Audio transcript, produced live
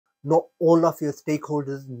Not all of your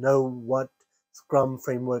stakeholders know what Scrum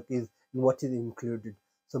framework is and what is included.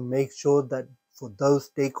 So make sure that for those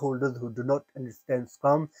stakeholders who do not understand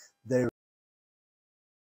Scrum, they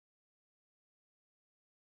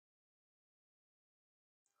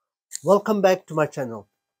welcome back to my channel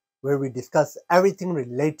where we discuss everything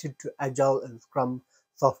related to Agile and Scrum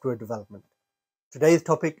software development. Today's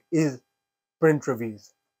topic is sprint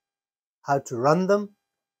reviews, how to run them,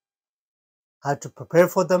 how to prepare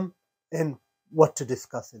for them, and what to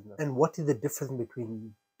discuss in them. And what is the difference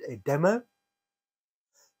between a demo,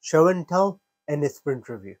 show and tell, and a sprint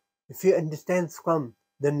review. If you understand Scrum,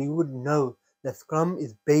 then you would know that Scrum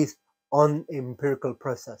is based on an empirical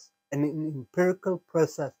process. And in empirical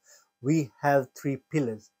process, we have three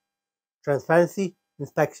pillars: transparency,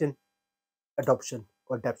 inspection, adoption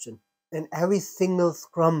or adaption. And every single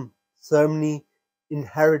Scrum ceremony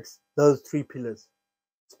inherits those three pillars.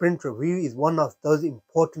 Sprint review is one of those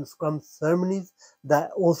important Scrum ceremonies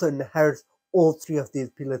that also inherits all three of these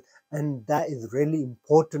pillars, and that is really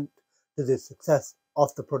important to the success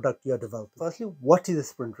of the product you are developing. Firstly, what is a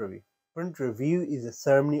sprint review? Sprint review is a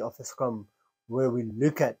ceremony of a Scrum where we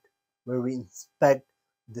inspect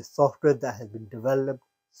the software that has been developed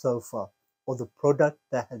so far, or the product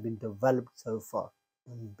that has been developed so far.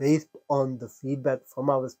 And based on the feedback from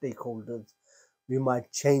our stakeholders, we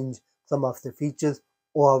might change some of the features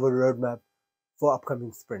or our roadmap for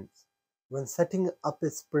upcoming sprints. When setting up a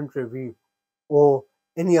sprint review or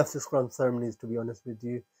any of the Scrum ceremonies, to be honest with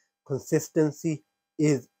you, consistency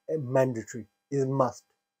is mandatory, is must.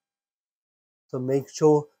 So make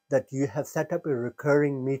sure that you have set up a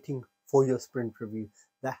recurring meeting for your sprint review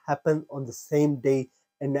that happens on the same day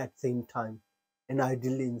and at the same time, and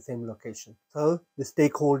ideally in the same location. So the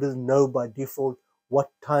stakeholders know by default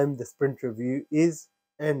what time the sprint review is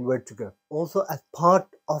and where to go. Also, as part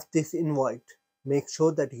of this invite, make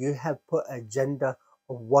sure that you have put an agenda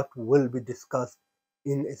of what will be discussed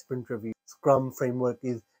in a sprint review. Scrum framework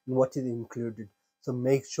is and what is included. So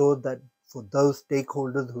make sure that for those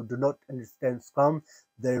stakeholders who do not understand Scrum,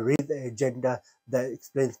 there is an agenda that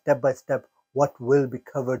explains step by step what will be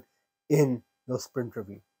covered in your sprint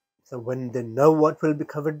review. So when they know what will be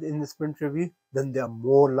covered in the sprint review, then they are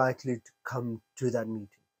more likely to come to that meeting.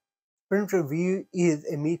 Sprint review is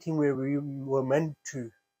a meeting where we were meant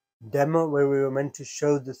to demo, where we were meant to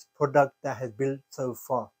show this product that has built so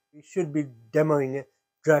far. We should be demoing it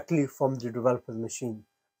directly from the developer's machine.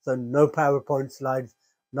 So no PowerPoint slides,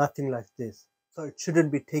 nothing like this. So it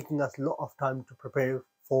shouldn't be taking us a lot of time to prepare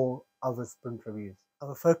for our sprint reviews.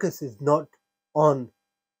 Our focus is not on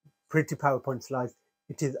pretty PowerPoint slides.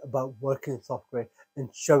 It is about working software and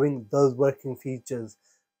showing those working features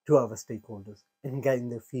to our stakeholders and getting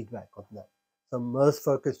their feedback on that. So most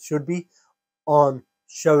focus should be on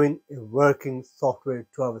showing a working software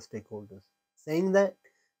to our stakeholders. Saying that,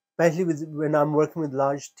 especially when I'm working with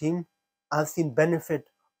large team, I've seen benefit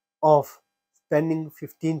of spending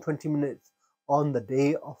 15-20 minutes on the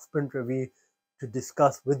day of sprint review to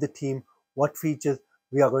discuss with the team what features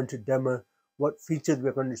we are going to demo, what features we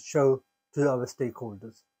are going to show to our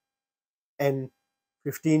stakeholders. And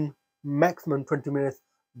 15, maximum 20 minutes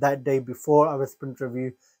that day before our sprint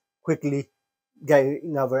review, quickly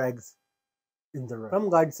getting our eggs in the row. Scrum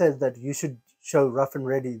Guide says that you should show rough and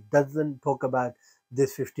ready. It doesn't talk about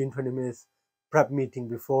this 15-20 minutes prep meeting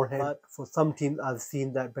beforehand, but for some teams I've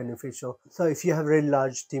seen that beneficial. So if you have a really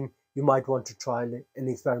large team, you might want to trial it and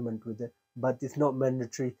experiment with it, but it's not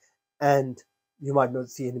mandatory and you might not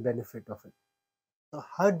see any benefit of it. So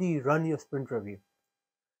how do you run your sprint review?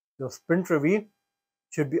 Your sprint review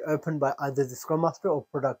should be opened by either the Scrum Master or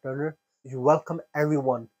Product Owner. You welcome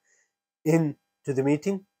everyone into the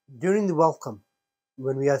meeting. During the welcome,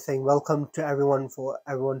 when we are saying welcome to everyone, for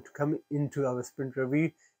everyone to come into our sprint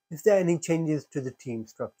review, if there are any changes to the team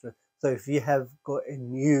structure, so if we have got a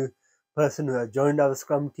new person who has joined our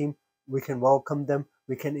Scrum team, we can welcome them,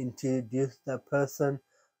 we can introduce that person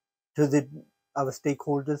to our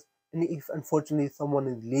stakeholders, and if unfortunately someone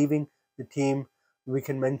is leaving the team, we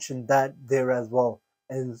can mention that there as well,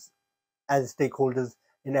 and as stakeholders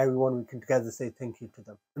and everyone, we can together say thank you to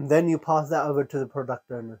them. And then you pass that over to the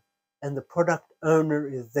product owner, and the product owner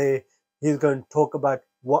is there. He's going to talk about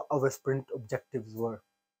what our sprint objectives were,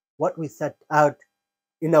 what we set out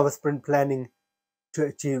in our sprint planning to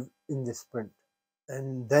achieve in this sprint.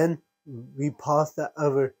 And then we pass that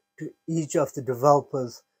over to each of the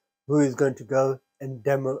developers who is going to go and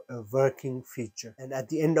demo a working feature. And at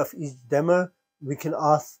the end of each demo, we can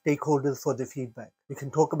ask stakeholders for the feedback. We can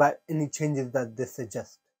talk about any changes that they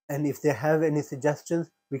suggest. And if they have any suggestions,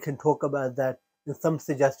 we can talk about that. And some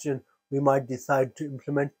suggestions we might decide to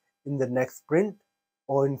implement in the next sprint.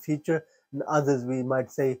 or in future, and others we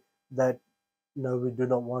might say that no, we do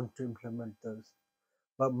not want to implement those.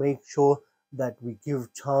 But make sure that we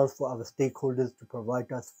give chance for our stakeholders to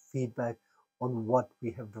provide us feedback on what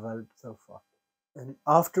we have developed so far. And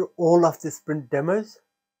after all of the sprint demos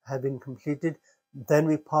have been completed, then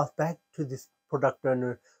we pass back to this product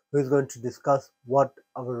owner who is going to discuss what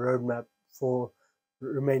our roadmap for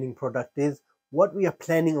remaining product is, what we are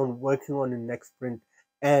planning on working on in next sprint,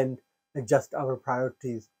 and adjust our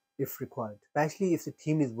priorities if required. Especially if the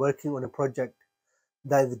team is working on a project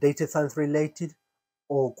that is data science related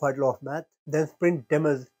or quite a lot of math, then sprint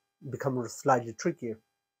demos become slightly trickier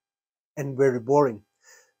and very boring.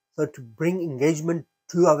 So to bring engagement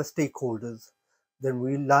to our stakeholders, then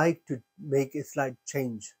we like to make a slight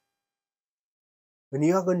change. When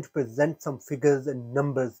you are going to present some figures and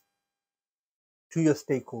numbers to your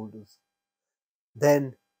stakeholders,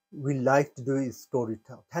 then we like to do is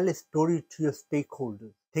storytell. Tell a story to your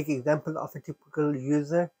stakeholders. Take example of a typical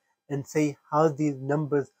user and say how these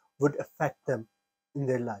numbers would affect them in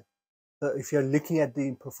their life. So if you're looking at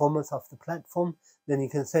the performance of the platform, then you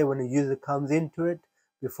can say when a user comes into it,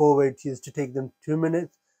 before where it used to take them 2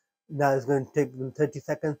 minutes, now it's going to take them 30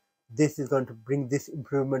 seconds. This is going to bring this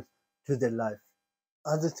improvement to their life.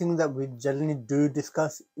 Other things that we generally do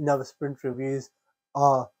discuss in our sprint reviews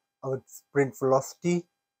are our sprint velocity,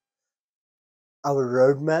 our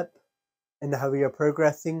roadmap, and how we are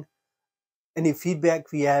progressing, any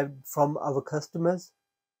feedback we have from our customers,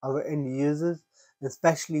 our end users,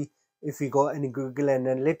 especially if we got any Google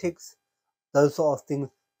Analytics, those sort of things,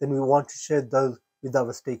 then we want to share those with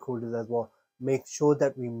our stakeholders as well. Make sure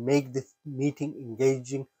that we make this meeting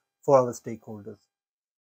engaging for our stakeholders.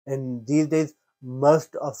 And these days,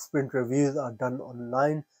 most of sprint reviews are done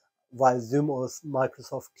online via Zoom or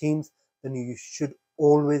Microsoft Teams. Then you should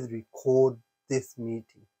always record this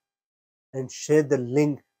meeting and share the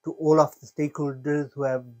link to all of the stakeholders who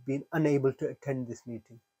have been unable to attend this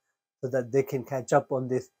meeting so that they can catch up on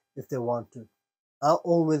this if they want to. I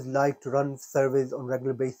always like to run surveys on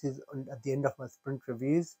regular basis at the end of my sprint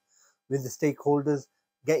reviews with the stakeholders,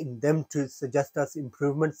 getting them to suggest us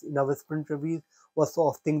improvements in our sprint reviews, what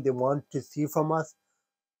sort of thing they want to see from us,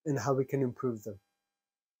 and how we can improve them.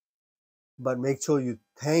 But make sure you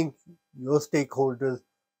thank your stakeholders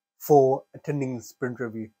for attending the sprint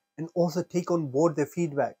review and also take on board their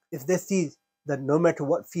feedback. If they see that no matter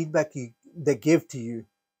what feedback they give to you,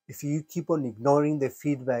 if you keep on ignoring their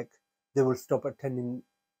feedback, they will stop attending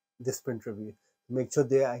the sprint review. Make sure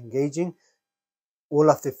they are engaging. All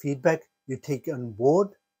of the feedback you take on board.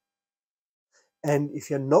 And if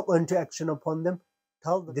you're not going to action upon them,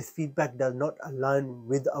 tell them this feedback does not align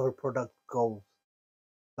with our product goals.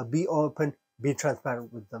 But be open, be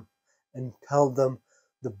transparent with them, and tell them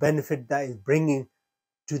the benefit that is bringing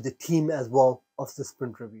to the team as well of the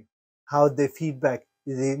sprint review. How their feedback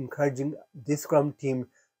is encouraging this Scrum team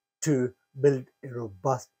to build a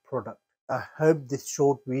robust product. I hope this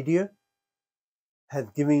short video has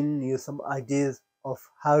given you some ideas of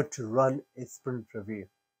how to run a sprint review.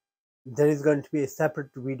 There is going to be a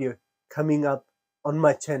separate video coming up on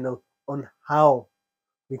my channel on how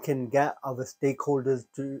we can get our stakeholders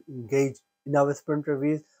to engage in our sprint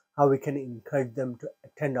reviews, how we can encourage them to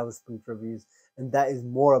attend our sprint reviews, and that is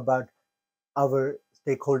more about our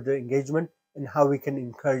stakeholder engagement and how we can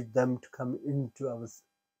encourage them to come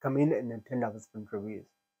in and attend our sprint reviews.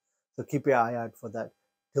 So keep your eye out for that.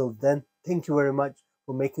 Till then, thank you very much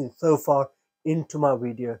for making it so far into my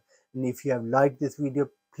video. And if you have liked this video,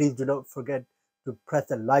 please do not forget to press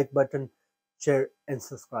the like button, share, and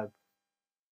subscribe.